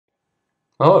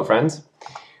Hello friends.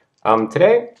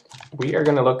 Today we are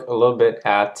going to look a little bit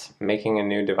at making a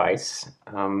new device,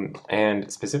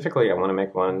 and specifically I want to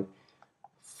make one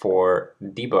for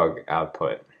debug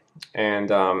output.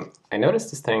 And I noticed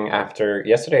this thing after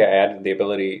yesterday. I added the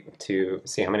ability to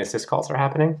see how many syscalls are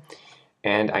happening,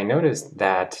 and I noticed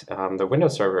that the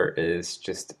Windows server is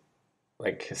just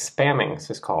like spamming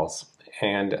syscalls,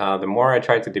 and the more I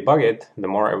tried to debug it, the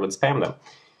more it would spam them.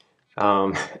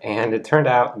 And it turned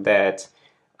out that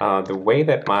the way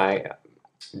that my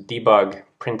debug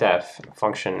printf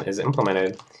function is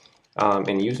implemented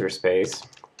in userspace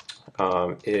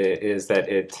is that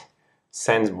it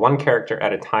sends one character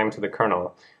at a time to the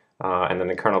kernel, and then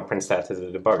the kernel prints that to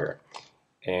the debugger.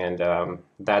 And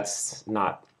that's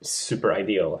not super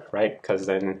ideal, right? Because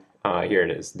then here it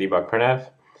is, debug printf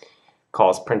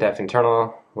calls printf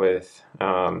internal with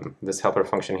this helper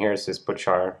function here,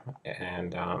 sysputchar,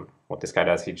 and what this guy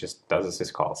does, he just does a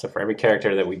syscall. So for every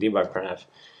character that we debug printf,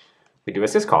 we do a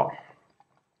syscall.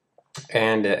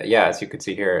 And yeah, as you can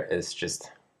see here, it's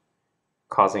just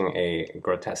causing a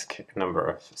grotesque number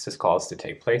of syscalls to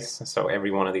take place. So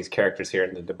every one of these characters here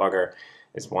in the debugger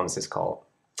is one syscall,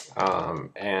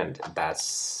 and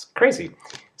that's crazy.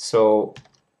 So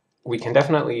we can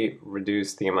definitely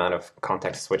reduce the amount of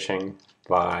context switching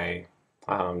by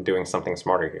doing something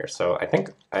smarter here. So I think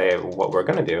what we're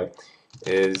going to do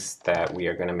is that we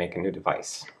are going to make a new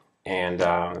device, and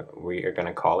we are going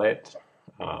to call it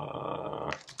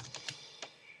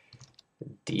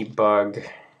debug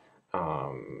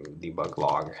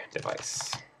log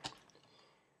device.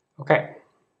 Okay.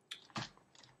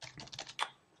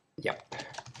 Yep.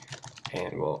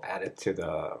 And we'll add it to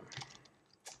the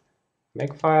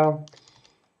make file.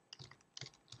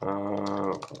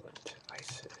 We'll call it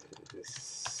devices,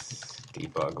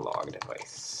 debug log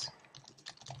device.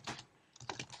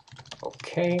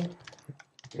 Okay.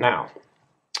 Now,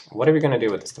 what are we going to do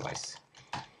with this device?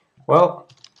 Well,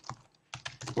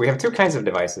 we have two kinds of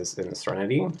devices in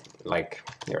Serenity, like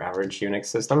your average Unix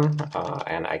system,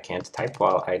 and I can't type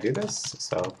while I do this,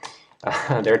 so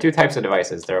there are two types of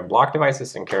devices. There are block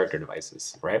devices and character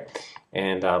devices, right?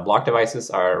 And block devices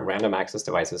are random access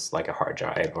devices like a hard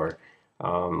drive or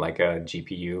like a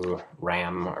GPU,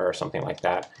 RAM, or something like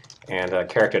that. And a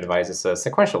character device is a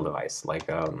sequential device, like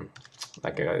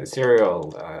a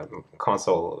serial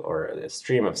console or a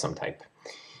stream of some type.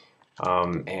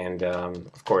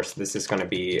 Of course, this is going to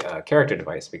be a character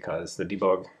device because the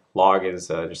debug log is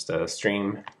just a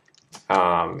stream,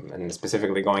 and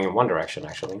specifically going in one direction,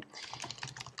 actually.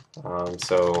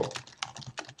 So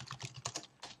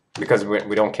because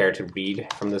we don't care to read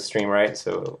from the stream, right?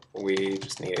 So we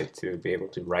just need it to be able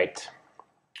to write.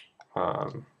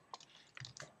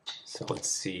 So let's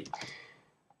see.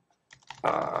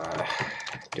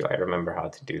 Do I remember how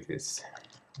to do this?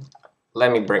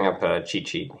 Let me bring up a cheat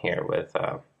sheet here with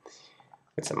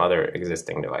some other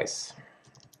existing device.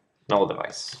 Null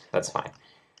device, that's fine.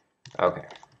 Okay.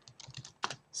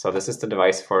 So this is the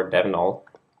device for dev null.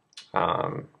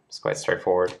 It's quite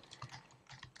straightforward.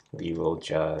 We will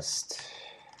just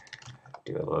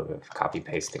do a little bit of copy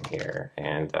pasting here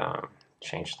and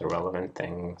change the relevant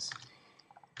things.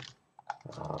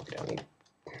 We don't need,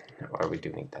 or we do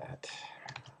need that.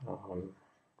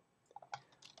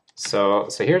 So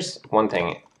here's one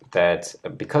thing, that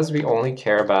because we only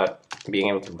care about being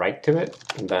able to write to it,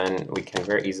 then we can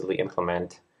very easily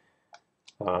implement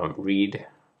read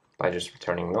by just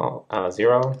returning null,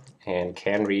 0, and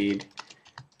can read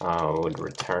would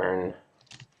return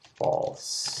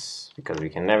false, because we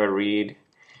can never read.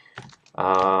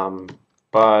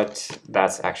 But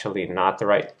that's actually not the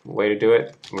right way to do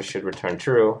it. We should return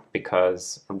true,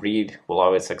 because read will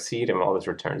always succeed and will always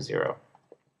return 0.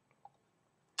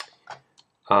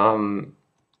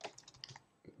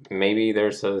 Maybe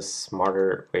there's a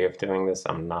smarter way of doing this,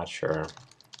 I'm not sure.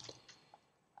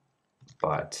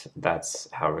 But that's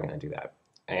how we're going to do that.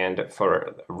 And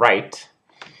for write,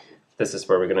 this is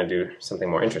where we're going to do something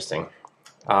more interesting.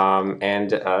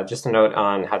 Just a note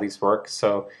on how these work.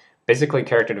 So basically,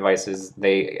 character devices,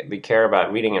 they care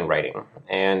about reading and writing.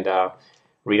 And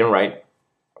read and write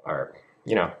are,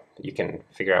 you can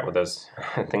figure out what those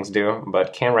things do.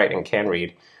 But can write and can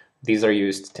read, these are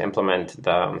used to implement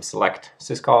the select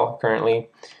syscall currently.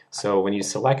 So when you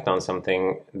select on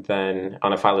something, then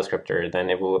on a file descriptor,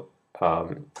 then it will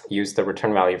use the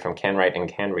return value from can write and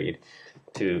can read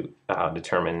to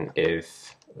determine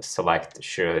if select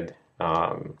should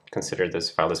consider this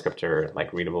file descriptor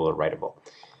like readable or writable.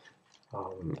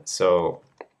 So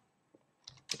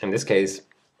in this case,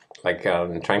 like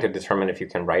trying to determine if you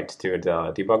can write to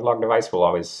the debug log device will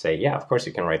always say, yeah, of course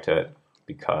you can write to it,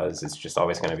 because it's just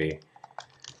always going to be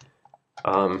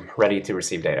ready to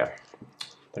receive data.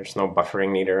 There's no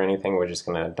buffering need or anything. We're just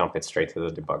going to dump it straight to the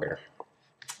debugger.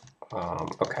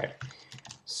 Okay,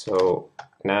 so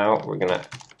now we're going to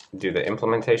do the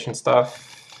implementation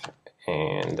stuff,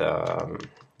 and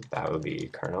that will be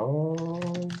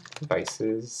kernel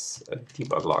devices, a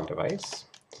debug log device.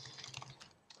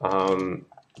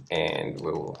 And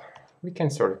we can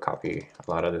sort of copy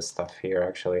a lot of this stuff here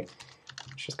actually.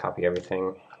 Let's just copy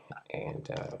everything and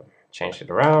change it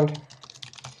around.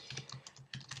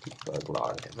 Debug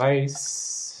log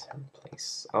device,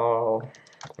 replace all.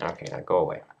 Okay, now go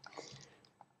away.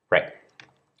 Right.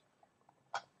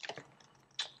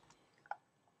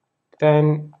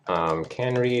 Then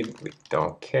can read, we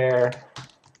don't care.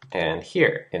 And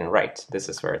here in write, this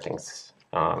is where things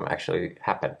actually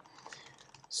happen.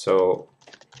 So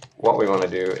what we want to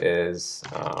do is,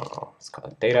 let's call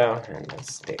it data, and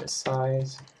that's data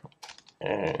size.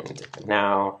 And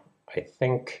now I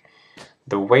think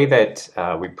the way that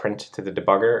we print to the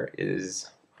debugger is,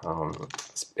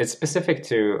 it's specific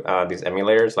to these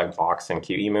emulators like Box and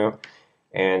QEMU,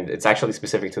 and it's actually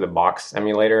specific to the Box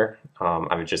emulator.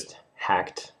 I've just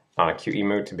hacked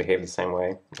QEMU to behave the same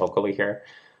way locally here.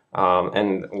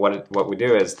 And what we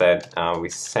do is that we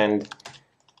send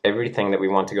everything that we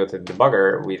want to go to the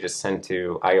debugger, we just send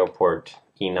to IO port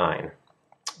E9.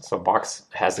 So Box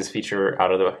has this feature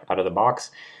out of the box,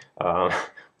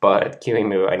 but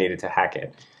QEMU, I needed to hack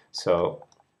it. So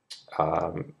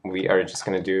we are just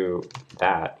going to do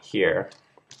that here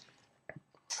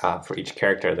for each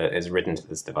character that is written to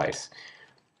this device.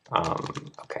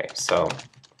 Okay, so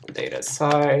data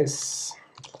size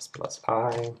plus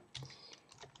I,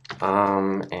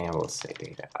 and we'll say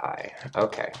data I.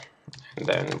 Okay, and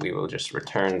then we will just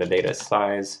return the data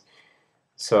size.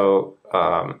 So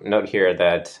note here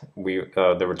that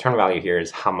the return value here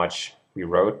is how much we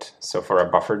wrote. So for a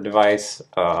buffered device,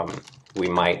 we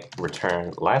might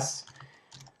return less,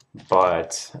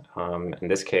 but in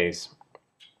this case,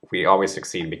 we always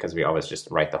succeed because we always just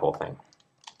write the whole thing.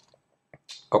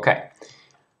 Okay,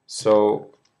 so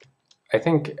I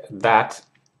think that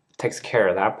takes care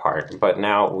of that part, but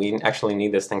now we actually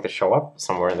need this thing to show up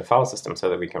somewhere in the file system so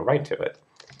that we can write to it.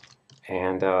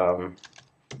 And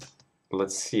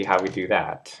let's see how we do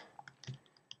that.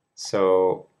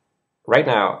 So right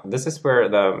now, this is where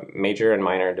the major and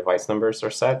minor device numbers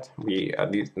are set. They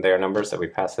are numbers that we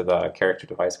pass to the character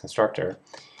device constructor.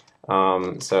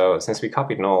 So since we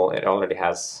copied null, it already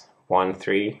has 1,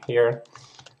 3 here.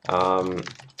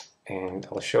 And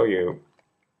I'll show you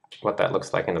what that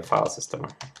looks like in the file system.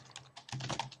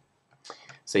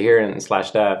 So here in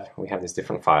 /dev, we have these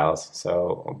different files.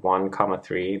 So 1,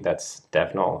 3, that's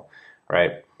dev null,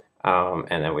 right? And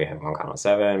then we have 1,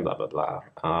 7, blah, blah, blah.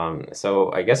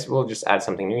 So I guess we'll just add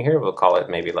something new here. We'll call it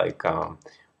maybe like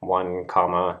 1,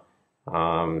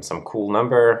 some cool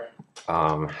number.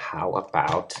 How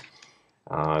about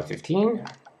 15?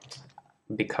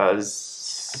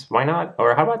 Because why not?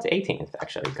 Or how about the 18th,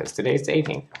 actually? Because today's the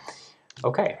 18th.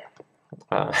 Okay.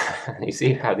 You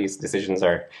see how these decisions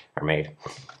are made.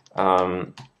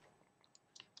 And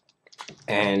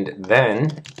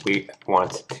then we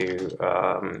want to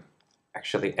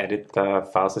actually edit the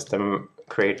file system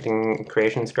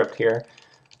creation script here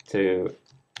to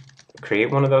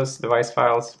create one of those device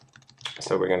files.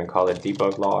 So we're going to call it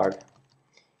debug log,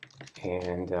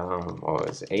 and what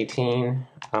was it, 18,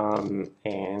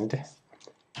 and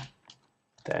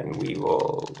then we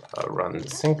will run the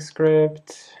sync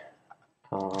script,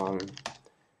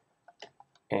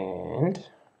 and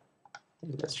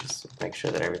let's just make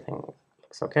sure that everything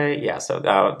looks okay. Yeah, so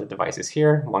the device is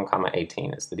here, 1,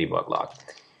 18 is the debug log.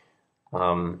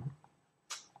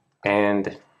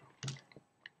 And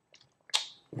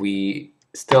we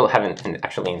still haven't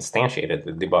actually instantiated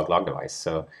the debug log device,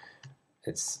 so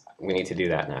we need to do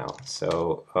that now.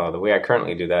 So the way I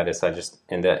currently do that is I just,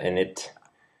 in the init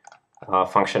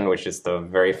function, which is the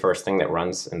very first thing that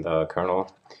runs in the kernel,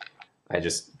 I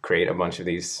just create a bunch of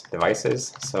these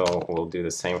devices. So we'll do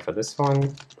the same for this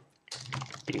one.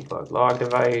 Debug log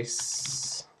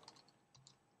device.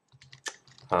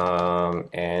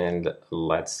 And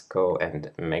let's go and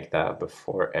make that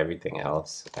before everything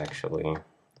else, actually.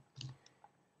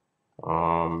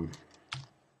 Okay,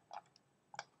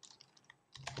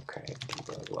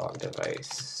 debug log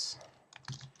device.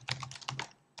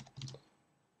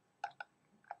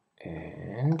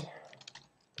 And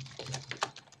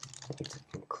it's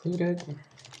included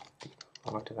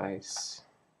log device.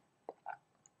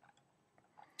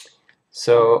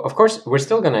 So of course we're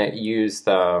still going to use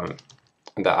the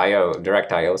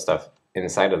direct IO stuff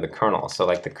inside of the kernel. So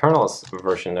like the kernel's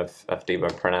version of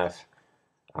debug printf,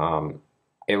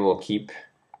 it will keep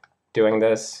doing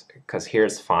this, because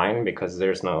here's fine because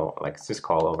there's no like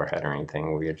syscall overhead or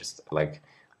anything. We're just like,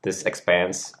 this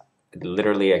expands, it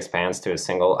literally expands to a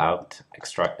single out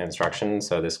instruction,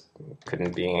 so this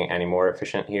couldn't be any more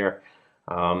efficient here.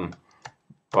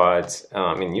 But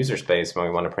in userspace, when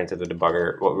we want to print to the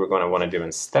debugger, what we're going to want to do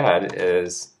instead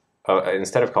is,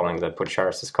 instead of calling the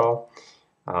putchar syscall,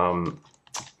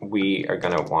 we are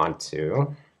going to want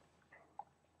to,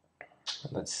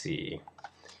 let's see,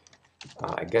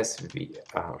 I guess int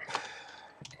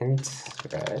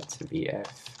ret vf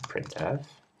printf.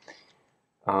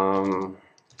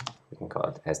 We can call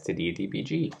it std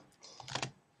dbg.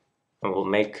 And we'll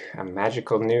make a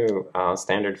magical new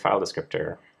standard file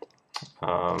descriptor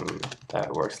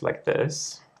that works like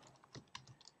this.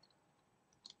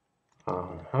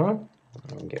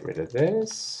 Get rid of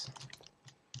this.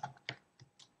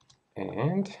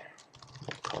 And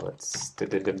we'll call it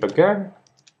debugger.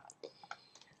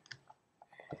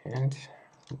 And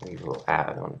we will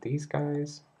add on these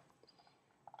guys.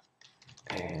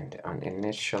 And on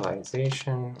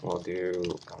initialization, we'll do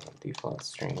default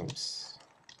streams.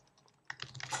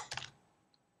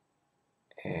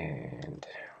 And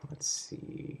let's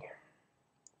see.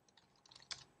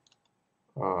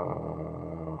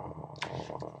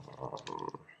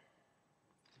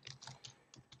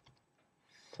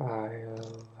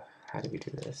 File. How do we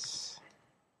do this?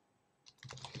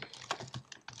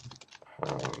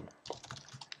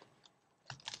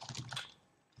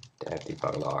 Dev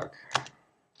debug log.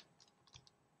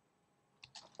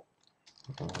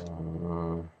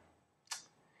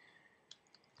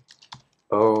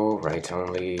 Oh, write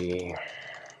only.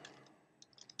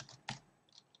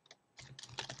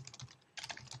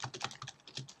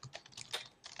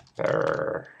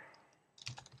 Error.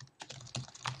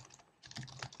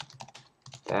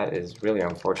 That is really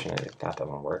unfortunate if that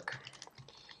doesn't work.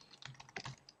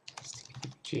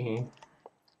 G.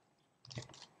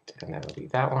 And that'll be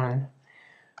that one.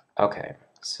 Okay,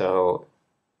 so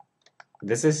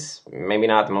this is maybe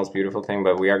not the most beautiful thing,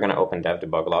 but we are going to open dev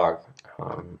debug log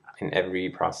in every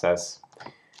process.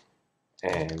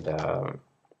 And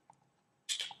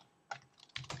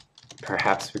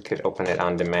perhaps we could open it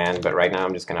on demand, but right now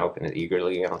I'm just going to open it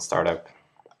eagerly on startup.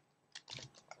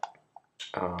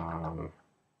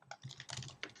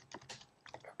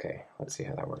 Okay, let's see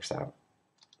how that works out.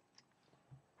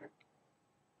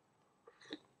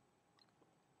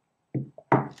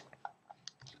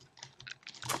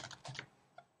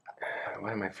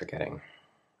 What am I forgetting?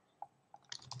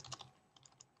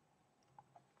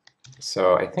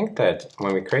 So I think that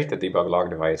when we create the debug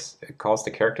log device, it calls the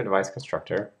character device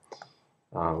constructor,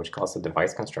 which calls the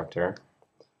device constructor,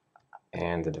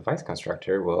 and the device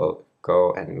constructor will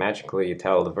go and magically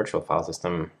tell the virtual file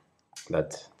system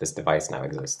that this device now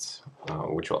exists,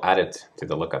 which will add it to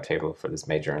the lookup table for this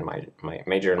major and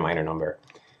minor number.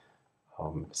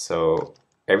 So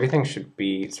everything should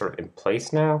be sort of in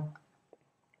place now.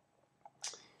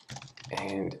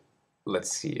 And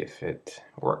let's see if it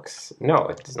works. No,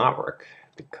 it does not work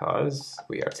because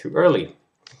we are too early.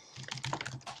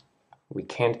 We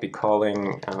can't be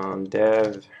calling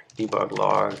dev debug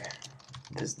log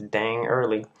this dang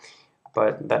early,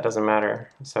 but that doesn't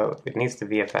matter. So it needs the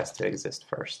VFS to exist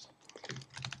first.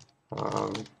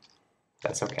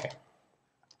 That's okay.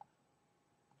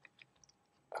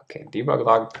 Okay, debug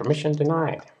log permission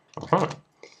denied.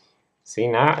 See,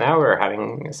 now we're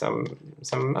having some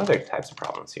other types of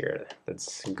problems here.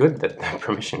 That's good that the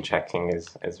permission checking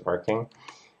is working.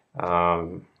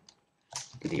 Debug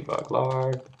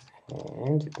log,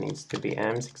 and it needs to be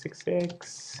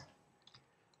M666.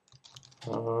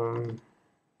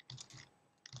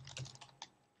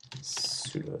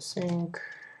 Sudo sync.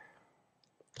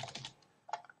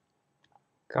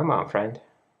 Come on, friend.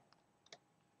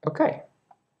 Okay.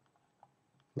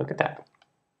 Look at that.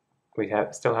 We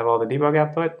still have all the debug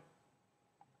output,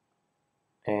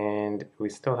 and we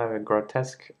still have a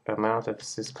grotesque amount of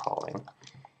syscalling.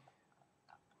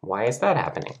 Why is that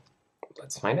happening?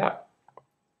 Let's find out.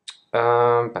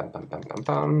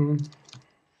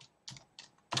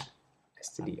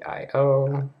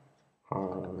 stdio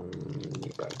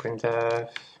debug printf,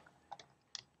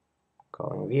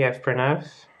 calling vf printf,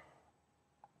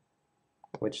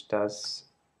 which does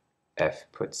f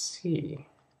put c.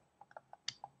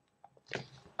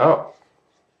 Oh.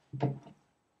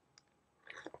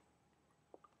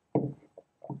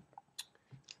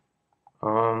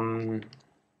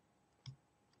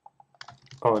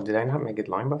 Oh, did I not make it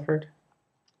line buffered?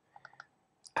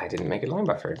 I didn't make it line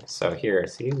buffered. So here,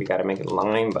 see, we got to make it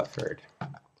line buffered.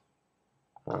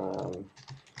 Let's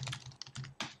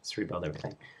rebuild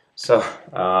everything. So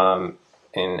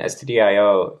in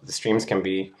stdio, the streams can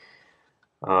be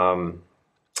line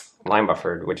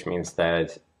buffered, which means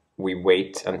that we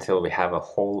wait until we have a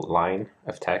whole line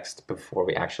of text before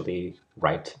we actually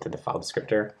write to the file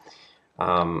descriptor.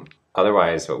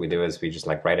 Otherwise, what we do is we just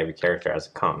like write every character as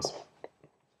it comes,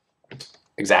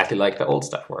 exactly like the old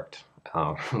stuff worked,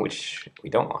 which we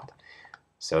don't want.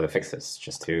 So to fix this,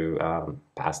 just to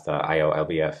pass the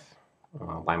IO-LBF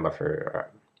line buffer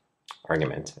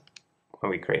argument when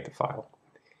we create the file.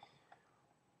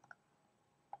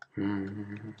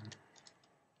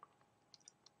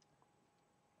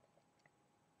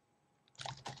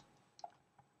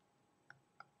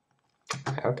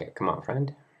 Okay, come on,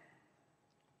 friend.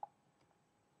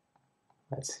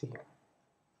 Let's see.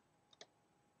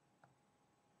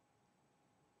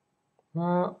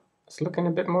 Well, it's looking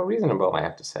a bit more reasonable, I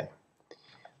have to say.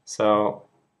 So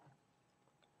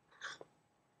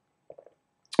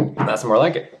that's more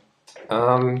like it.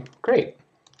 Great.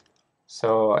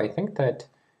 So I think that,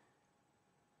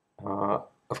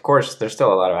 of course, there's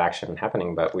still a lot of action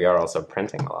happening, but we are also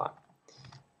printing a lot.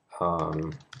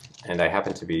 And I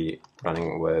happen to be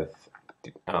running with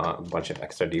a bunch of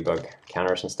extra debug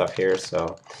counters and stuff here,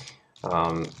 so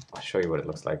I'll show you what it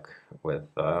looks like with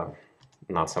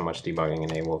not so much debugging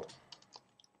enabled.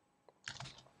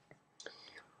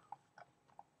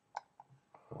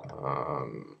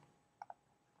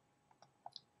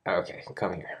 Okay,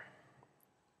 come here.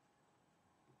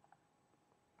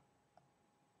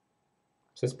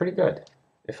 So it's pretty good.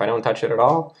 If I don't touch it at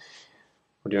all,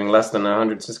 we're doing less than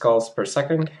 100 syscalls per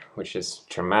second, which is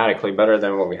dramatically better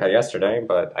than what we had yesterday,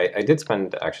 but I did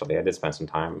spend some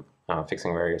time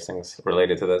fixing various things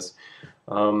related to this.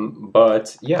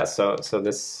 But yeah, so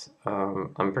this,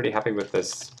 I'm pretty happy with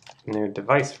this new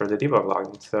device for the debug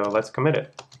logging, so let's commit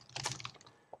it.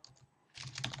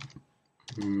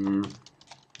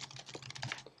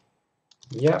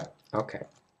 Yeah, okay,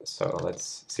 so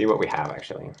let's see what we have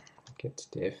actually. Git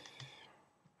diff.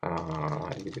 How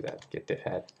do you do that? Git diff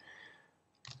head.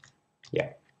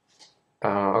 Yeah.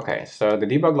 Okay, so the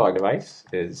debug log device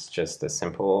is just a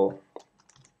simple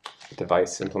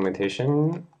device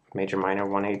implementation, major minor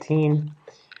 118.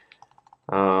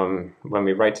 When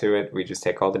we write to it, we just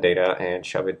take all the data and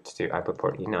shove it to output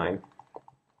port E9.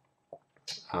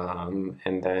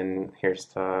 And then here's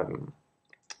the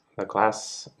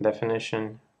class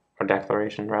definition, or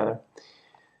declaration rather.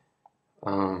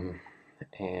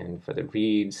 And for the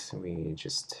reads, we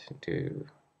just do,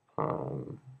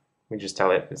 we just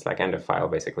tell it it's like end of file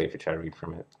basically if you try to read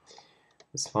from it.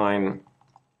 It's fine.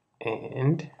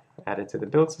 And add it to the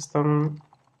build system,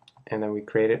 and then we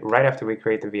create it right after we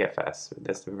create the VFS.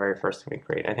 That's the very first thing we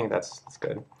create. I think that's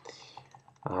good.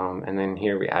 And then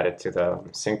here we add it to the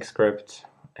sync script,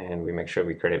 and we make sure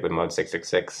we create it with mode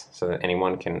 666 so that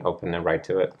anyone can open and write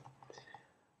to it.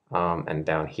 And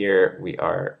down here we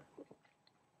are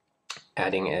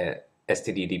adding a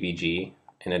std-dbg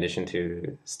in addition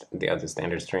to the other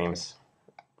standard streams.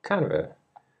 Kind of a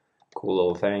cool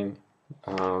little thing.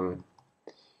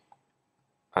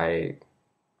 I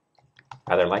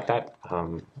rather like that. I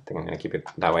think I'm going to keep it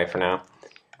that way for now.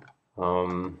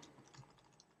 I'm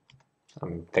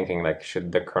thinking like,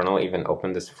 should the kernel even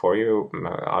open this for you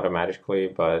automatically?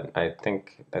 But I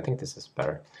think this is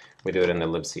better. We do it in the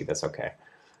libc. That's okay.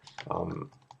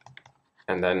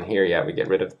 And then here, yeah, we get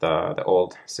rid of the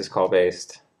old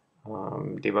syscall-based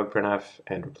debug printf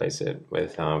and replace it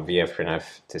with vf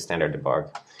printf to standard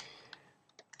debug.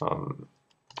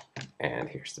 And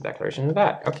here's the declaration of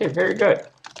that. Okay, very good.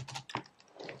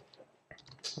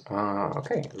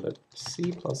 Okay,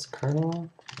 libc plus kernel,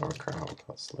 or kernel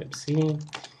plus libc.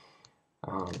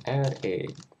 Add a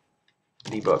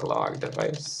debug log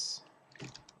device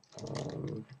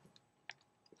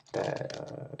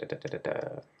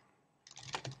that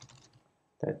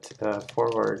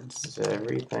forwards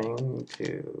everything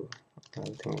to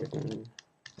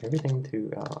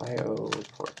IO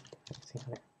port.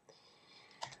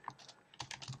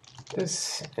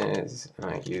 This is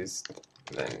used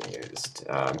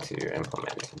to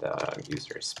implement the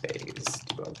userspace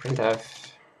debug printf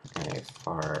in a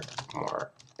far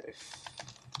more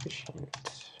efficient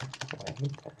way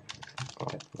than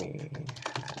what we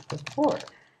had before.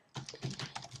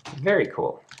 Very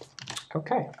cool.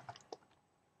 Okay.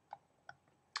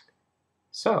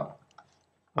 So,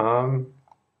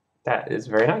 that is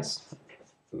very nice.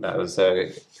 That was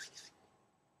a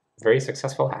very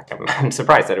successful hack. I'm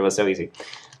surprised that it was so easy.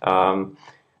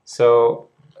 So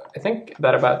I think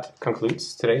that about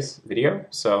concludes today's video.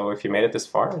 So if you made it this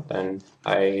far, then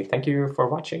I thank you for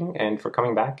watching and for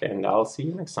coming back, and I'll see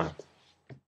you next time.